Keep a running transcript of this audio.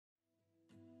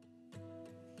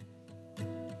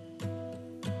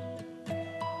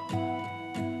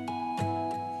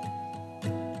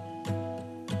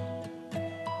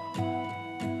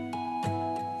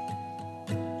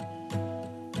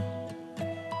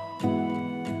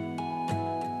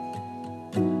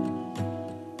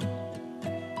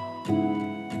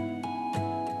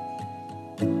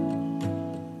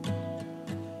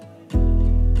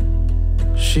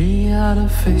out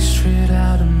of face, straight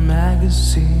out of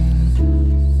magazine.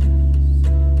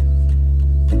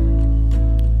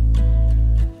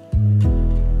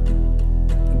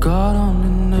 God only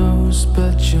knows,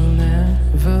 but you'll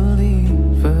never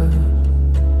leave her.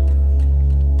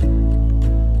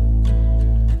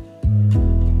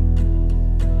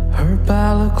 Her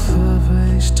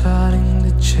balaclava is starting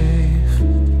to chafe.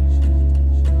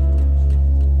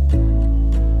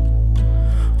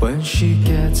 When she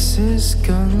gets his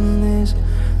gun, is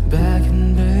back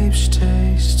and babe,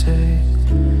 stay, stay,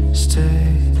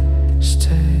 stay,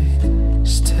 stay,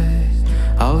 stay.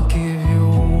 I'll give you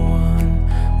one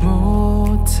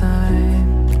more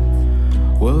time.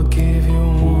 We'll give you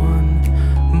one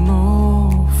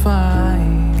more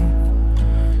fight.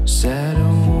 Said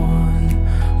one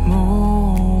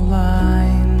more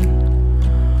line.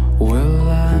 Will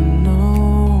I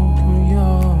know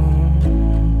you're?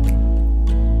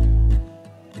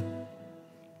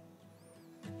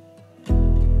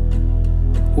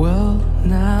 Well,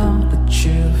 now that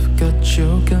you've got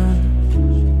your gun,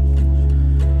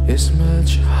 it's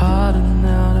much harder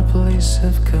now the police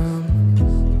have come.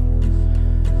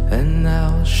 And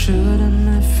I'll shoot him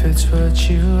if it's what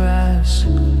you ask.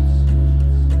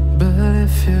 But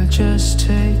if you just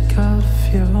take off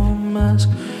your mask,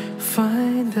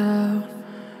 find out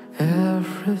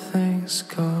everything's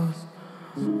gone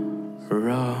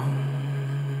wrong.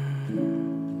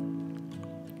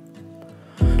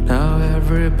 Now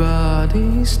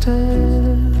everybody's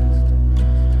dead.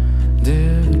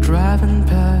 They're driving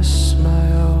past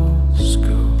my old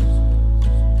school.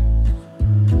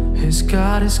 He's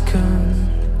got his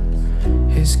gun,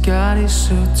 he's got his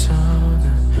suit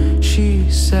on. She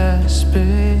says,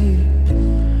 babe,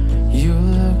 you